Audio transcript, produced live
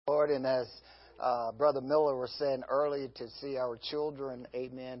Lord. And as Brother Miller was saying earlier, to see our children,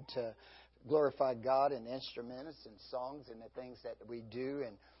 amen, to glorify God in instruments and songs and the things that we do.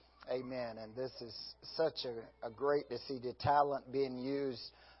 And amen. And this is such a great to see the talent being used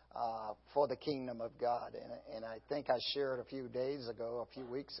for the kingdom of God. And I think I shared a few weeks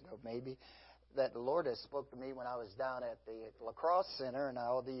ago maybe, that the Lord has spoke to me when I was down at the lacrosse center, and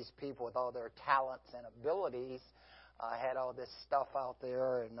all these people with all their talents and abilities had all this stuff out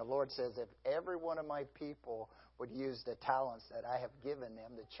there. And the Lord says, if every one of my people would use the talents that I have given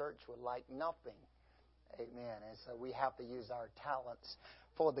them, the church would lack nothing. Amen. And so we have to use our talents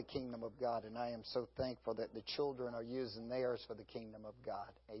for the kingdom of God. And I am so thankful that the children are using theirs for the kingdom of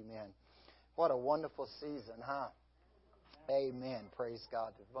God. Amen. What a wonderful season, huh? Amen. Praise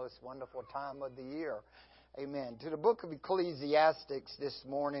God. The most wonderful time of the year. Amen. To the book of Ecclesiastes this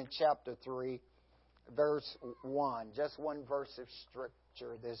morning, chapter 3, verse 1. Just one verse of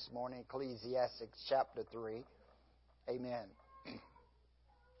scripture this morning, Ecclesiastes chapter 3. Amen.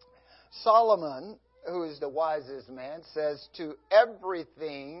 Solomon, who is the wisest man, says, to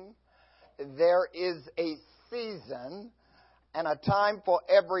everything there is a season and a time for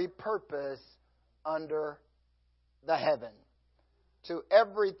every purpose under the heaven. To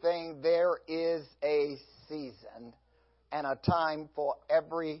everything there is a season and a time for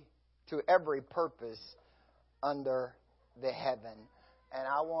every purpose under the heaven. And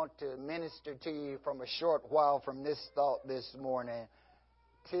I want to minister to you from a short while from this thought this morning.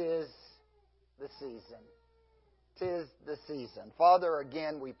 'Tis the season. 'Tis the season. Father,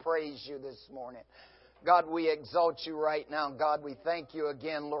 again, we praise you this morning. God, we exalt you right now. God, we thank you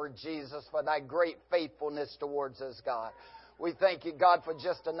again, Lord Jesus, for thy great faithfulness towards us, God. We thank you, God, for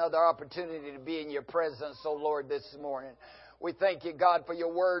just another opportunity to be in your presence, oh Lord, this morning. We thank you, God, for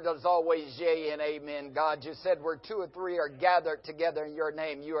your word as always, yea and amen. God, you said where two or three are gathered together in your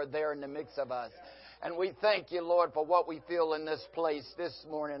name, you are there in the midst of us. And we thank you, Lord, for what we feel in this place this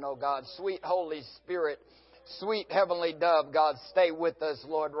morning, oh God. Sweet Holy Spirit, sweet heavenly dove, God, stay with us,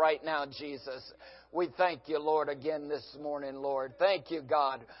 Lord, right now, Jesus. We thank you, Lord, again this morning, Lord. Thank you,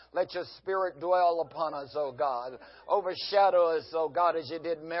 God. Let your Spirit dwell upon us, oh God. Overshadow us, oh God, as you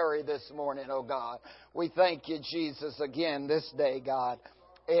did Mary this morning, oh God. We thank you, Jesus, again this day, God.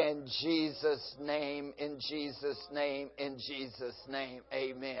 In Jesus' name, in Jesus' name, in Jesus' name,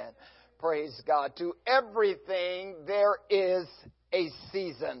 amen. Praise God. To everything there is a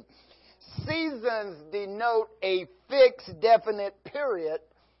season. Seasons denote a fixed, definite period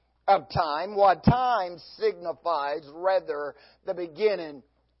of time, what time signifies rather the beginning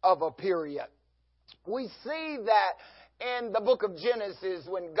of a period. We see that in the book of Genesis,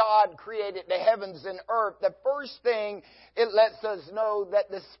 when God created the heavens and earth, the first thing it lets us know that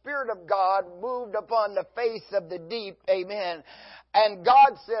the Spirit of God moved upon the face of the deep. Amen. And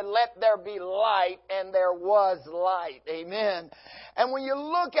God said, let there be light, and there was light. Amen. And when you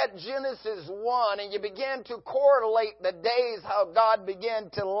look at Genesis 1 and you begin to correlate the days, how God began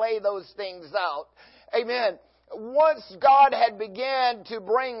to lay those things out. Amen. Once God had began to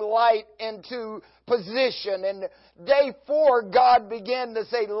bring light into position, and day 4, God began to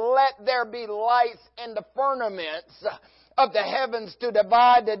say, let there be lights in the firmaments of the heavens to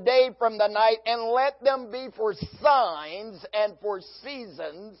divide the day from the night, and let them be for signs and for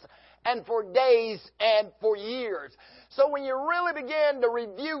seasons and for days and for years. So when you really begin to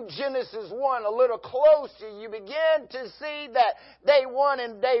review Genesis 1 a little closer, you begin to see that day 1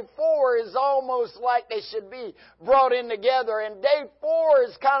 and day 4 is almost like they should be brought in together. And day 4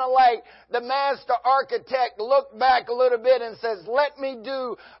 is kind of like the master architect looked back a little bit and says, let me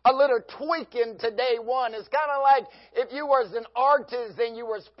do a little tweaking to day 1. It's kind of like if you was an artist and you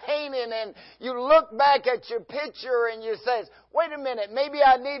was painting and you look back at your picture and you says, wait a minute, maybe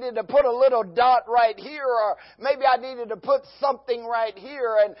I needed to put a little dot right here, or maybe I needed to put something right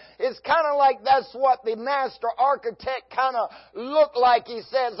here. And it's kind of like that's what the master architect kind of looked like, he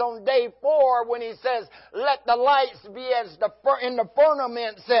says, on day 4 when he says, let the lights be as in the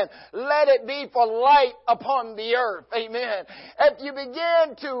firmaments, and let it be for light upon the earth. Amen. If you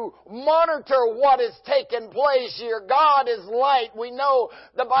begin to monitor what is taking place here, God is light. We know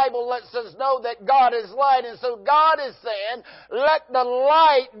the Bible lets us know that God is light. And so God is saying, let the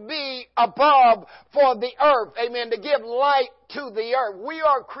light be above for the earth. Amen. To give light to the earth. We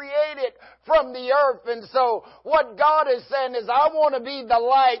are created from the earth. And so what God is saying is, I want to be the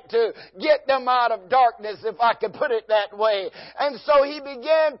light to get them out of darkness, if I could put it that way. And so he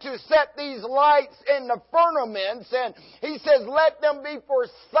began to set these lights in the firmaments, and he says, let them be for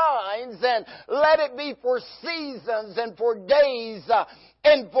signs, and let it be for seasons and for days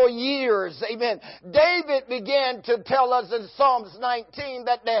and for years. Amen. David began to tell us in Psalms 19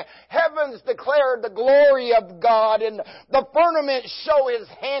 that the heavens declare the glory of God, and the firmament show His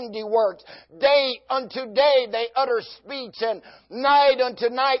handiworks. Day unto day they utter speech, and night unto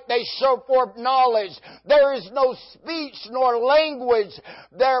night they show forth knowledge. There is no speech nor language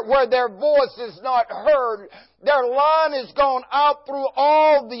there where their voice is not heard. Their line is gone out through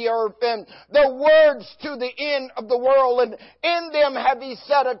all the earth, and their words to the end of the world. And in them have He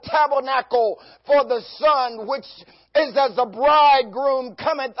set a tabernacle for the sun, which is as a bridegroom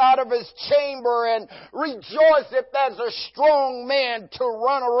cometh out of his chamber, and rejoiceth as a strong man to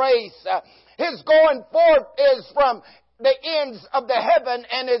run a race. His going forth is from the ends of the heaven,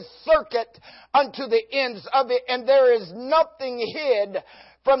 and His circuit unto the ends of it, and there is nothing hid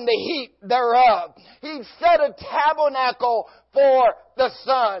from the heat thereof. He set a tabernacle for the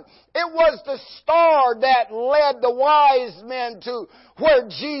sun. It was the star that led the wise men to where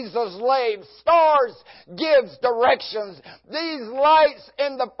Jesus lay. Stars gives directions. These lights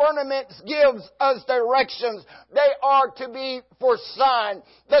in the firmaments gives us directions. They are to be for sign.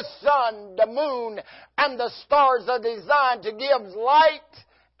 The sun, the moon, and the stars are designed to give light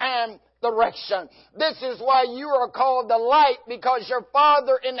and direction. This is why you are called the light, because your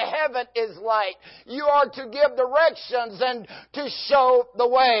Father in heaven is light. You are to give directions and to show the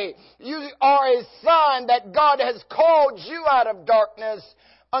way. You are a sign that God has called you out of darkness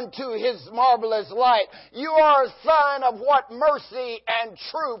unto His marvelous light. You are a sign of what mercy and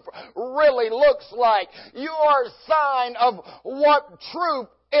truth really looks like. You are a sign of what truth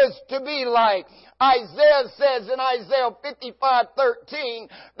is to be like. Isaiah says in Isaiah 55:13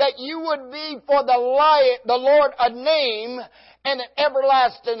 that you would be for the Lord a name and an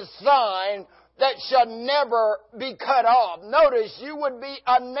everlasting sign that shall never be cut off. Notice, you would be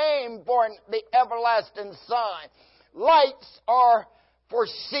a name for the everlasting sign. Lights are for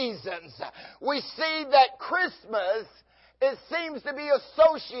seasons. We see that Christmas, it seems to be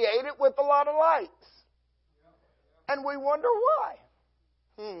associated with a lot of lights. And we wonder why.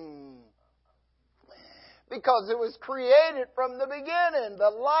 Because it was created from the beginning, the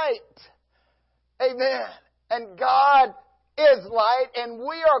light. Amen. And God is light, and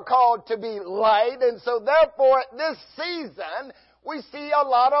we are called to be light. And so therefore, at this season, we see a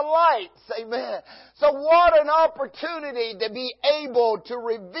lot of lights. Amen. So what an opportunity to be able to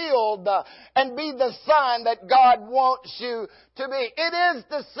reveal and be the sign that God wants you to be. It is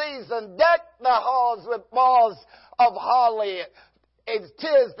the season. Deck the halls with boughs of holly. It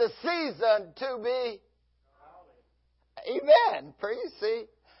is the season to be. Amen. Praise see.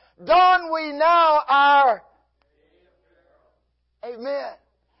 Don we now our. Amen.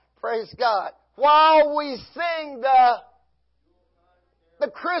 Praise God. While we sing the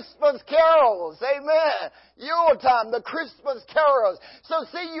Christmas carols. Amen. Yuletime, the Christmas carols. So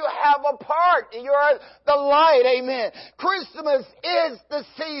see, you have a part. You're the light. Amen. Christmas is the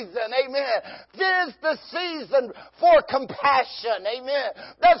season. Amen. It is the season for compassion. Amen.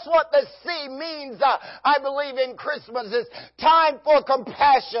 That's what the C means, I believe, in Christmas. It's time for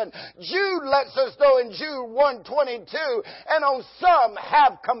compassion. Jude lets us know in Jude 1:22, and on some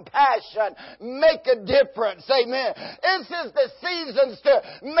have compassion. Make a difference. Amen. This is the seasons to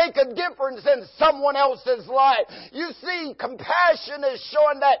make a difference in someone else's life. You see, compassion is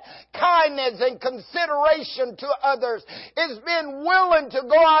showing that kindness and consideration to others. Is being willing to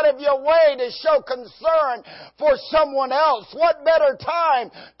go out of your way to show concern for someone else. What better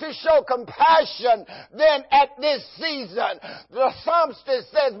time to show compassion than at this season? The psalmist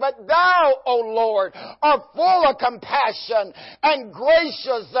says, "But thou, O Lord, art full of compassion and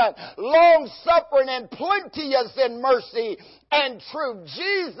gracious and long-suffering and plenteous in mercy and truth."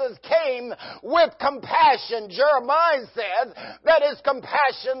 Jesus came with compassion. Jeremiah says that His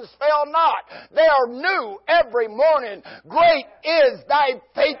compassions fail not. They are new every morning. Great is thy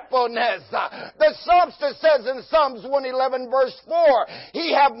faithfulness. The psalmist says in Psalms 111 verse 4,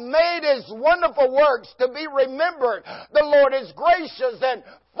 He hath made His wonderful works to be remembered. The Lord is gracious and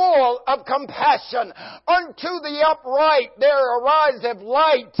full of compassion. Unto the upright there ariseth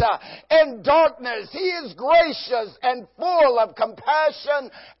light and darkness. He is gracious and full of compassion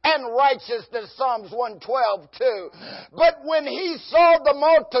and righteousness. Psalms 112 too. But when He saw the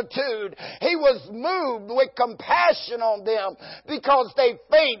multitude, He was moved with compassion on them, because they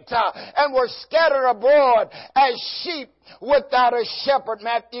faint and were scattered abroad as sheep without a shepherd.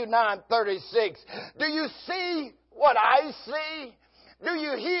 Matthew 9:36. Do you see what I see? Do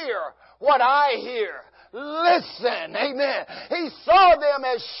you hear what I hear? listen. Amen. He saw them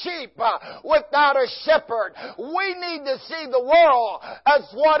as sheep without a shepherd. We need to see the world as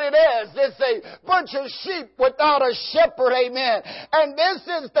what it is. It's a bunch of sheep without a shepherd. Amen. And this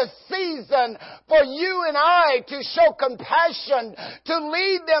is the season for you and I to show compassion, to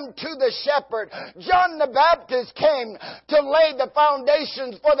lead them to the shepherd. John the Baptist came to lay the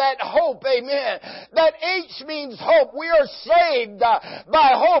foundations for that hope. Amen. That H means hope. We are saved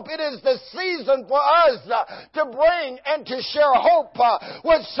by hope. It is the season for us to bring and to share hope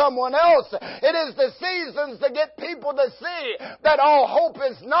with someone else. It is the seasons to get people to see that all hope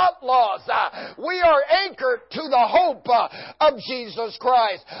is not lost. We are anchored to the hope of Jesus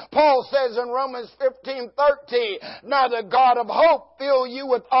Christ. Paul says in Romans 15:13, now the God of hope fill you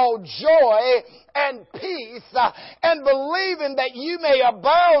with all joy and peace, and believing that you may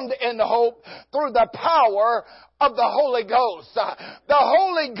abound in hope through the power of the Holy Ghost. The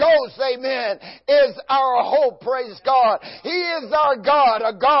Holy Ghost, amen, is our hope, praise God. He is our God,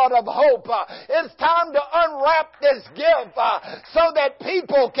 a God of hope. It's time to unwrap this gift so that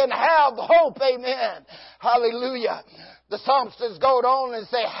people can have hope, amen. Hallelujah. The psalmist goes on and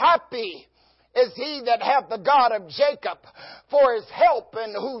say, happy is he that hath the God of Jacob for his help,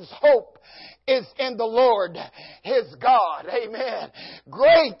 and whose hope is in the Lord his God. Amen.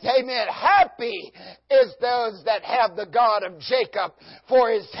 Great. Amen. Happy is those that have the God of Jacob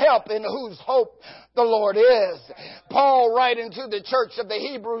for his help, in whose hope the Lord is. Paul, writing to the church of the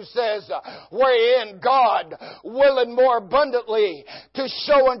Hebrews, says, wherein God, willing more abundantly to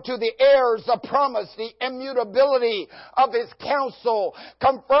show unto the heirs of promise the immutability of his counsel,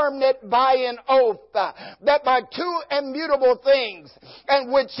 confirmed it by an oath, that by two immutable things,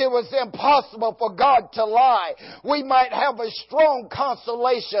 in which it was impossible for God to lie, we might have a strong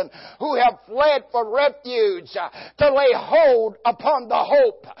consolation, who have fled for refuge, to lay hold upon the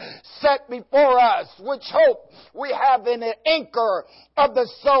hope set before us, which hope we have in an anchor of the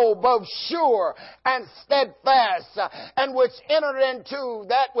soul, both sure and steadfast, and which entered into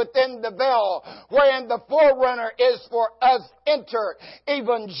that within the veil, wherein the forerunner is for us entered,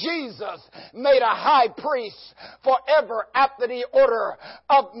 even Jesus, made a high priest forever after the order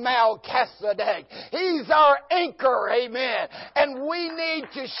of Melchizedek. He's our anchor, amen. And we need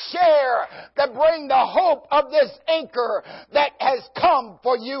to share to bring the hope of this anchor that has come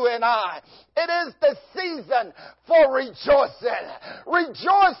for you and I. It is the season for rejoicing.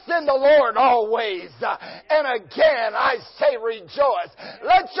 Rejoice in the Lord always. And again, I say rejoice.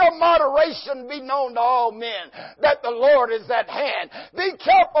 Let your moderation be known to all men, that the Lord is at hand. Be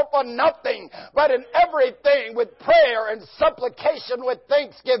careful for nothing, but in everything with prayer and supplication with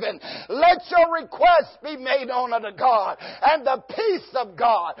thanksgiving. Let your requests be made known unto God, and the peace of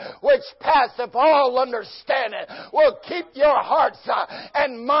God, which passeth all understanding, will keep your hearts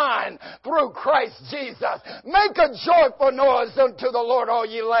and mind through Christ Jesus. Make a joyful noise unto the Lord, all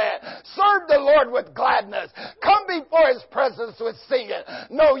ye land. Serve the Lord with gladness. Come before his presence with singing.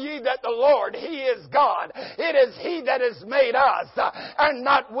 Know ye that the Lord, he is God. It is he that has made us, and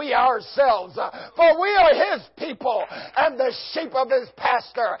not we ourselves. For we are his people, and the sheep of his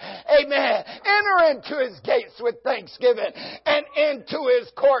pasture. Amen. Enter into his gates with thanksgiving, and into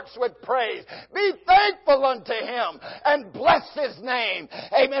his courts with praise. Be thankful unto him, and bless his name.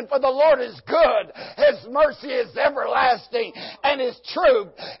 Amen. For the Lord is good. His mercy is everlasting, and his truth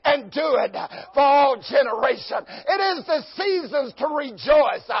endureth for all generation. It is the seasons to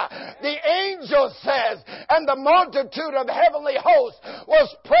rejoice. The angel says, and the multitude of heavenly hosts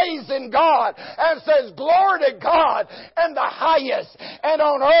was praising God, and says, glory to God in the highest, and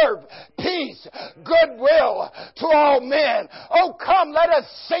on earth peace, goodwill to all men. Oh, come, let us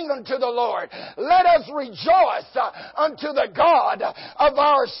sing unto the Lord. Let us rejoice unto the God of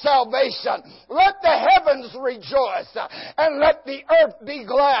our salvation. Let the heavens rejoice, and let the earth be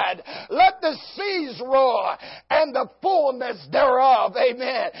glad. Let the seas roar, and the fullness thereof.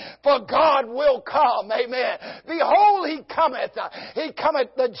 Amen. For God will come. Amen. Behold, he cometh. He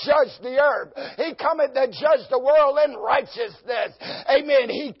cometh to judge the earth. He cometh to judge the world in righteousness. Amen.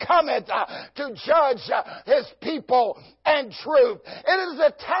 He cometh to judge his people and truth. It is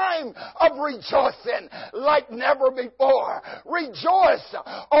a time of rejoicing like never before. Rejoice,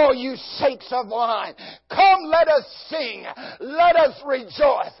 all you saints of wine. Come, let us sing. Let us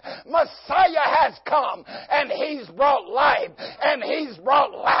rejoice. Messiah has come, and he's brought life, and he's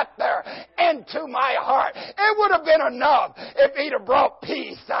brought laughter into my heart. It would have been enough if he'd have brought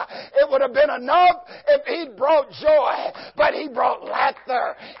peace. It would have been enough if he'd brought joy, but he brought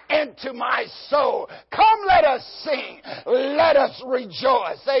laughter into my soul. Come, let us sing. Let us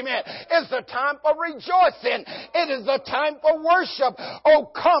rejoice. Amen. It's a time for rejoicing. It is a time for worship.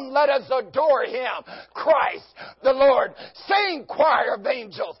 Oh, come, let us adore Him, Christ the Lord. Sing, choir of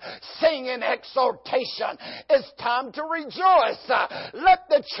angels. Sing in exaltation. It's time to rejoice. Let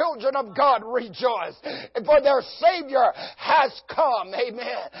the children of God rejoice, for their Savior has come.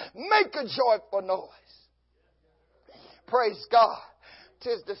 Amen. Make a joyful noise. Praise God.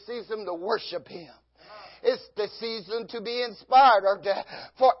 'Tis the season to worship Him. It's the season to be inspired or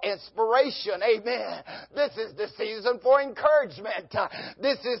for inspiration. Amen. This is the season for encouragement.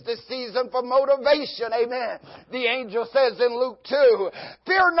 This is the season for motivation. Amen. The angel says in Luke 2,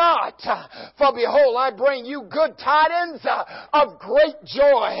 fear not, for behold, I bring you good tidings of great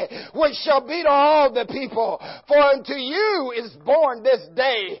joy, which shall be to all the people. For unto you is born this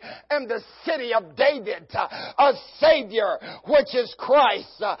day in the city of David a Savior, which is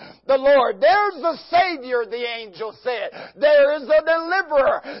Christ the Lord. There's a Savior, the angel said. There is a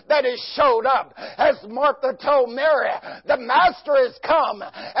deliverer that has showed up. As Martha told Mary, the Master has come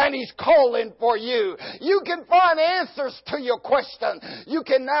and He's calling for you. You can find answers to your question. You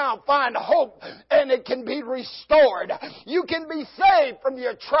can now find hope and it can be restored. You can be saved from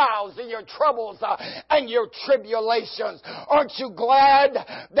your trials and your troubles and your tribulations. Aren't you glad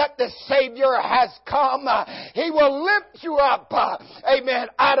that the Savior has come? He will lift you up, amen,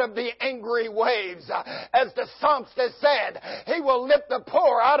 out of the angry waves. As the psalmist said, He will lift the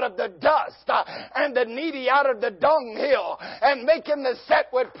poor out of the dust and the needy out of the dunghill and make him to sit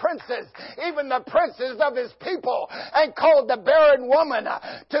with princes, even the princes of His people, and call the barren woman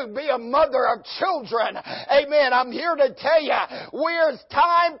to be a mother of children. Amen. I'm here to tell you, it's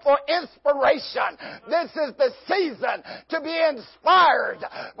time for inspiration. This is the season to be inspired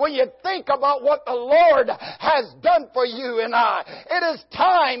when you think about what the Lord has done for you and I. It is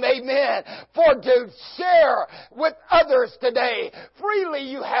time, amen, for to share with others today. Freely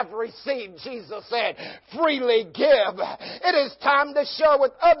you have received, Jesus said. Freely give. It is time to share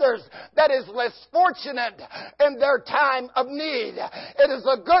with others that is less fortunate in their time of need. It is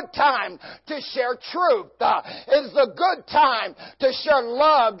a good time to share truth. It is a good time to share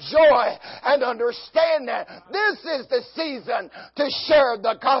love, joy, and understanding. This is the season to share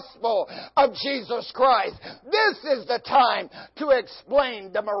the gospel of Jesus Christ. This is the time to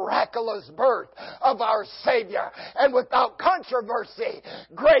explain the miraculous birth of our Savior. And without controversy,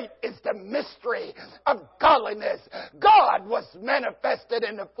 great is the mystery of godliness. God was manifested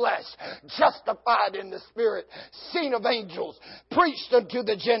in the flesh, justified in the Spirit, seen of angels, preached unto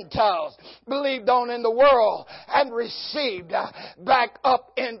the Gentiles, believed on in the world, and received back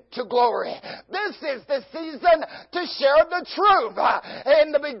up into glory. This is the season to share the truth.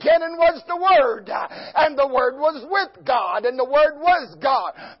 In the beginning was the Word, and the Word was with God, and the Word was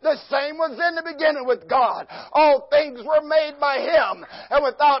God. The same was in the beginning with God. All things were made by Him, and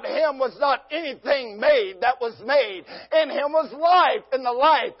without Him was not anything made that was made. In Him was life, and the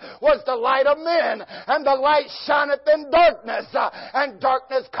life was the light of men, and the light shineth in darkness, and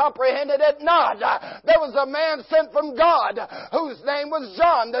darkness comprehended it not. There was a man sent from God, whose name was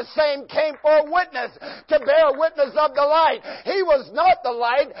John. The same came for a witness, to bear witness of the light. He was not the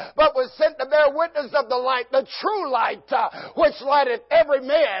light, but was sent to bear witness of the light, the true light, which lighteth every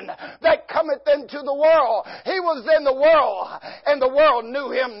man that cometh into the world. He was in the world, and the world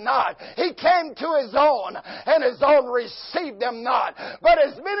knew Him not. He came to His own, and His own received Him not. But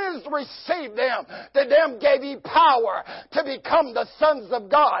as many as received Him, to them gave He power to become the sons of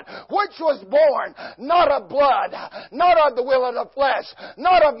God, which was born not of blood, not of the will of the flesh,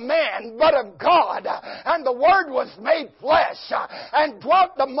 not of man, but of God. And the Word was made flesh and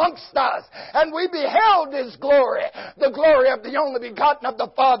dwelt amongst us, and we beheld His glory, the glory of the only begotten of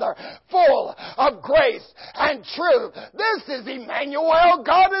the Father, full of grace and truth. This is Emmanuel.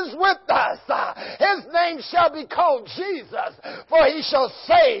 God is with us. His name shall be called Jesus, for He shall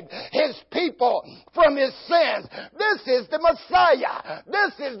save His people from his sins. This is the Messiah.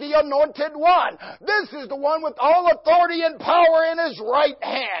 This is the Anointed One. This is the one with all authority and power in His right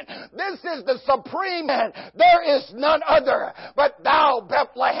hand. This is the supreme man. There is none other. But thou,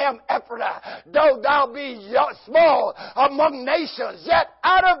 Bethlehem Ephrathah, though thou be small among nations, yet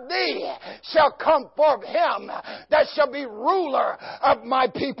out of thee shall come forth Him that shall be ruler of my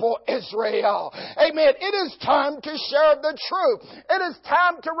people Israel. Amen. It is time to share the truth. It is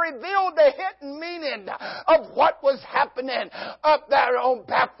time to reveal the hidden meaning of what was happening up there on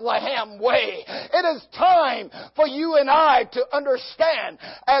Bethlehem Way. It is time for you and I to understand,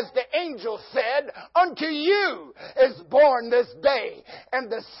 as the angel said, unto you is born this day in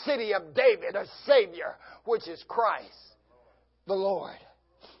the city of David a Savior, which is Christ the Lord.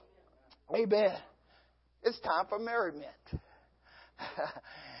 Amen. It's time for merriment.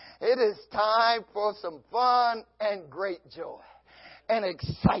 It is time for some fun and great joy and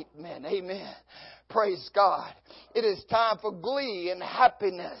excitement. Amen. Praise God. It is time for glee and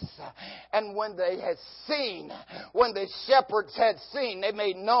happiness. And when they had seen, when the shepherds had seen, they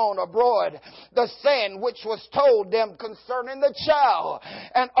made known abroad the saying which was told them concerning the child.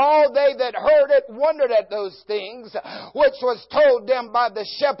 And all they that heard it wondered at those things which was told them by the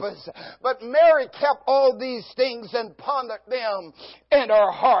shepherds. But Mary kept all these things and pondered them in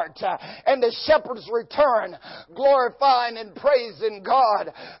her heart. And the shepherds returned, glorifying and praising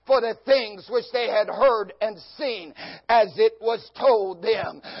God for the things which they had heard and seen as it was told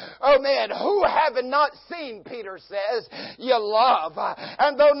them. Oh man, who having not seen, Peter says, you love.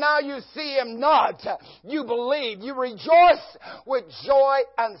 And though now you see him not, you believe. You rejoice with joy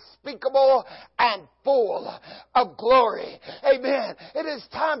unspeakable and full of glory. Amen. It is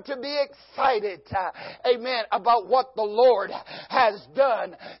time to be excited, amen, about what the Lord has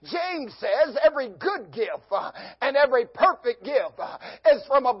done. James says every good gift and every perfect gift is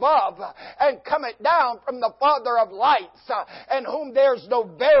from above and cometh down from the Father of lights, in whom there's no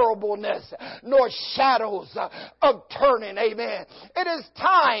variableness nor shadows of turning. Amen. It is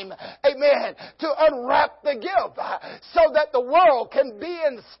time, amen, to unwrap the gift so that the world can be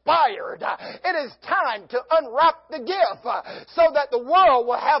inspired. It is time to unwrap the gift so that the world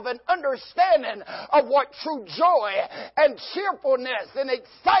will have an understanding of what true joy and cheerfulness and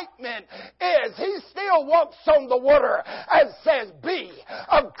excitement is. He still walks on the water and says, be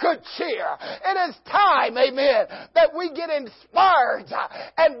of good cheer. It is time, amen, that we get inspired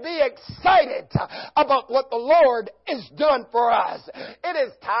and be excited about what the Lord has done for us. It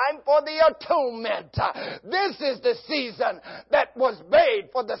is time for the atonement. This is the season that was made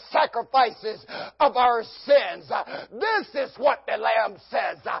for the sacrifices of our sins. This is what the Lamb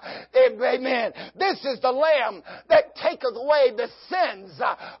says. Amen. This is the Lamb that taketh away the sins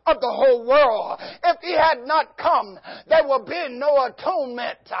of the whole world. If He had not come, there would be no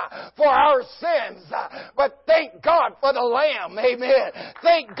atonement for our sins. But thank God for the Lamb. Amen.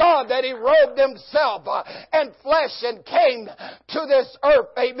 Thank God that He robed Himself in flesh and came to this earth.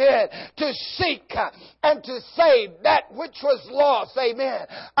 Amen. To seek and to save that which was lost. Amen.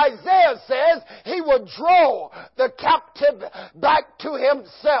 Isaiah says He will draw the captive back to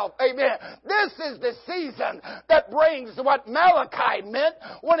Himself. Amen. This is the season that brings what Malachi meant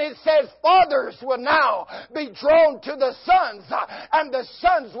when it says fathers will now be drawn to the sons and the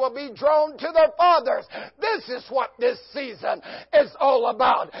sons will be drawn to their fathers. This is what this season is all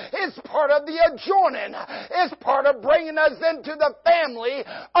about. It's part of the adjoining. It's part of bringing us into the family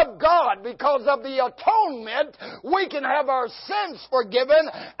of God. Because of the atonement, we can have our sins forgiven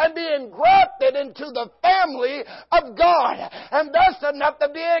and be engrafted into the family of God. And that's enough to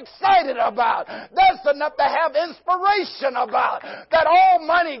be excited about. That's enough to have inspiration about. That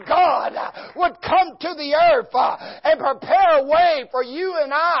Almighty God would come to the earth and prepare a way for you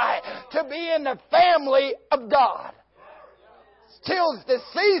and I to be in the family of God. Till's the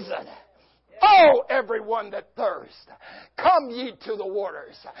season. Oh, everyone that thirst, come ye to the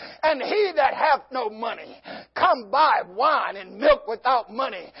waters. And he that hath no money, come buy wine and milk without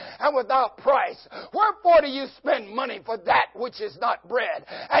money and without price. Wherefore do you spend money for that which is not bread,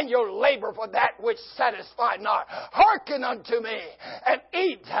 and your labor for that which satisfy not? Hearken unto me, and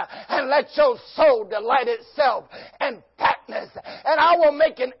eat, and let your soul delight itself in fatness, and I will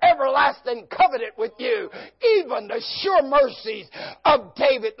make an everlasting covenant with you, even the sure mercies of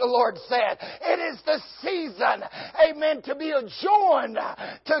David, the Lord said. It is the season, amen, to be joined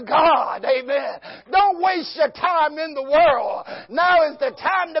to God, amen. Don't waste your time in the world. Now is the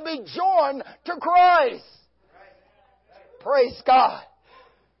time to be joined to Christ. Praise God.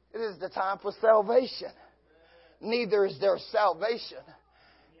 It is the time for salvation. Neither is there salvation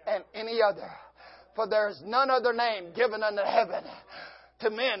in any other. For there is none other name given under heaven to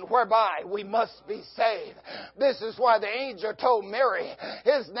men whereby we must be saved. This is why the angel told Mary,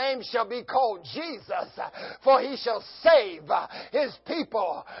 His name shall be called Jesus, for He shall save His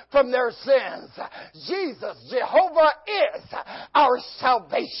people from their sins. Jesus, Jehovah, is our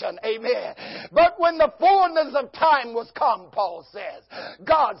salvation. Amen. But when the fullness of time was come, Paul says,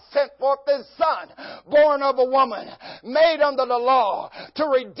 God sent forth His Son, born of a woman, made under the law, to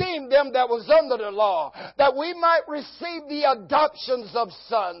redeem them that was under the law, that we might receive the adoptions of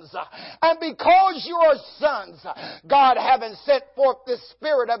sons. And because you are sons, God having sent forth the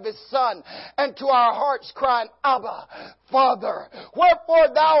Spirit of His Son into our hearts, crying, Abba, Father.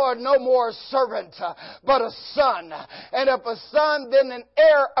 Wherefore thou art no more a servant, but a son. And if a son, then an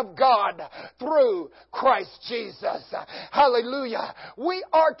heir of God through Christ Jesus. Hallelujah. We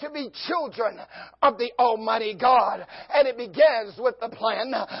are to be children of the Almighty God. And it begins with the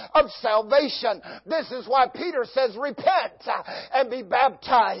plan of salvation. This is why Peter says, repent and be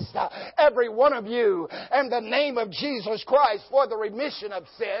baptized, every one of you, in the name of Jesus Christ for the remission of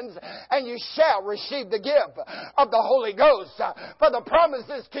sins, and you shall receive the gift of the Holy Ghost. For the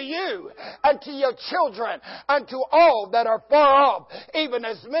promises to you and to your children and to all that are far off, even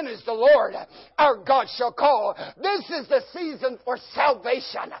as many as the Lord our God shall call. This is the season for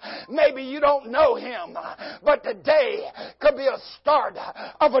salvation. Maybe you don't know Him, but today could be a start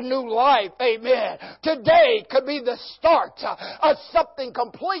of a new life. Amen. Today could be the start of something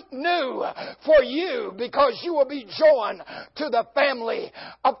complete new for you, because you will be joined to the family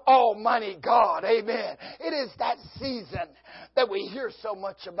of Almighty God. Amen. It is that season that we hear so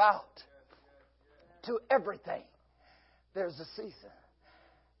much about. To everything, there's a season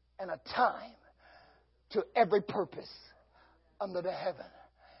and a time to every purpose under the heaven.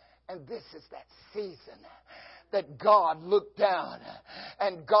 And this is that season that God looked down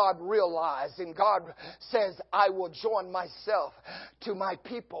and God realized, and God says, I will join myself to my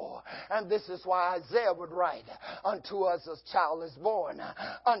people. And this is why Isaiah would write, unto us a child is born,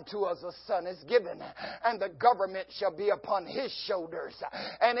 unto us a son is given, and the government shall be upon his shoulders,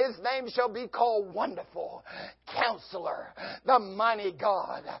 and his name shall be called Wonderful, Counselor, the Mighty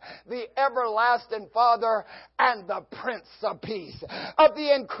God, the Everlasting Father, and the Prince of Peace. Of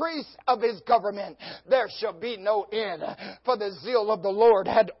the increase of his government there shall be no end, for the zeal of the Lord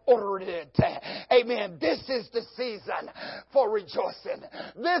had ordered it. Amen. This is the season for rejoicing.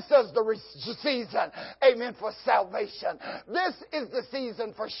 This is the season, amen, for salvation. This is the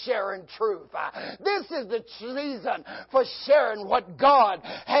season for sharing truth. This is the season for sharing what God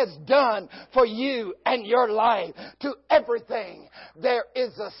has done for you and your life. To everything there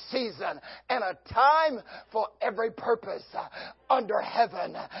is a season and a time for every purpose under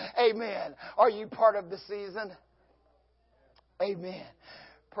heaven. Amen. Are you part of the season? Amen.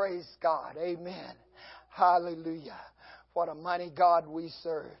 Praise God. Amen. Hallelujah. What a mighty God we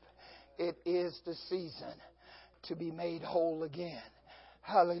serve. It is the season to be made whole again.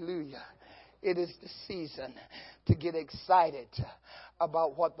 Hallelujah. It is the season to get excited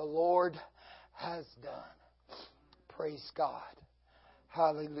about what the Lord has done. Praise God.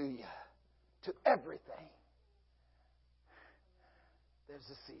 Hallelujah. To everything, there's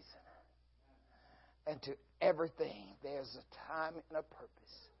a season. And to everything, there's a time and a purpose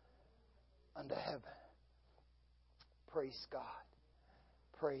under heaven. Praise God.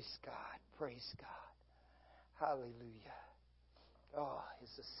 Praise God. Praise God. Hallelujah. Oh,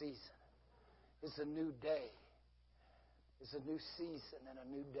 it's a season. It's a new day. It's a new season and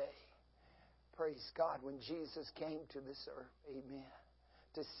a new day. Praise God. When Jesus came to this earth, amen,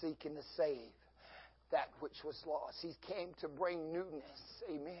 to seek and to save that which was lost. He came to bring newness.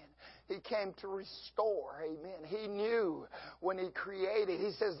 Amen. He came to restore. Amen. He knew when He created.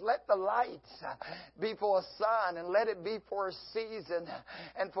 He says, let the lights be for a sign, and let it be for a season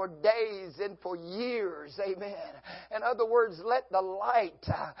and for days and for years. Amen. In other words, let the light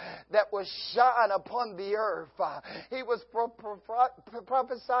that was shine upon the earth. He was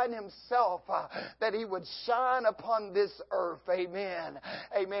prophesying Himself that He would shine upon this earth. Amen.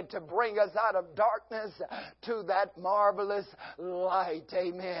 Amen. To bring us out of darkness to that marvelous light.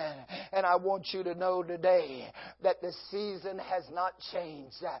 Amen. And I want you to know today that the season has not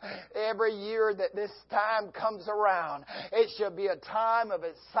changed. Every year that this time comes around, it should be a time of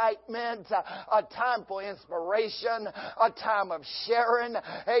excitement, a time for inspiration, a time of sharing.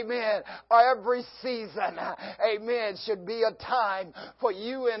 Amen. Every season, amen, should be a time for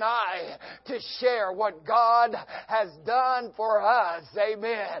you and I to share what God has done for us.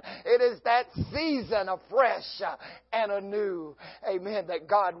 Amen. It is that season afresh and anew, amen, that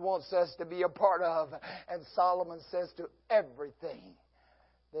God wants us to be a part of. And Solomon says, to everything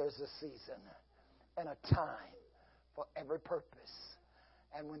there's a season and a time for every purpose.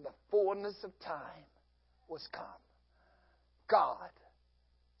 And when the fullness of time was come, God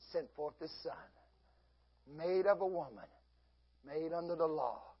sent forth His Son, made of a woman, made under the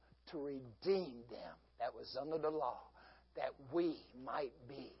law, to redeem them that was under the law, that we might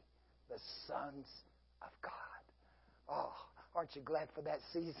be the sons of God. Oh, aren't you glad for that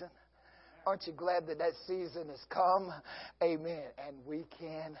season? Aren't you glad that that season has come? Amen. And we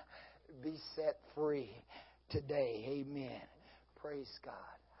can be set free today. Amen. Praise God.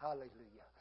 Hallelujah.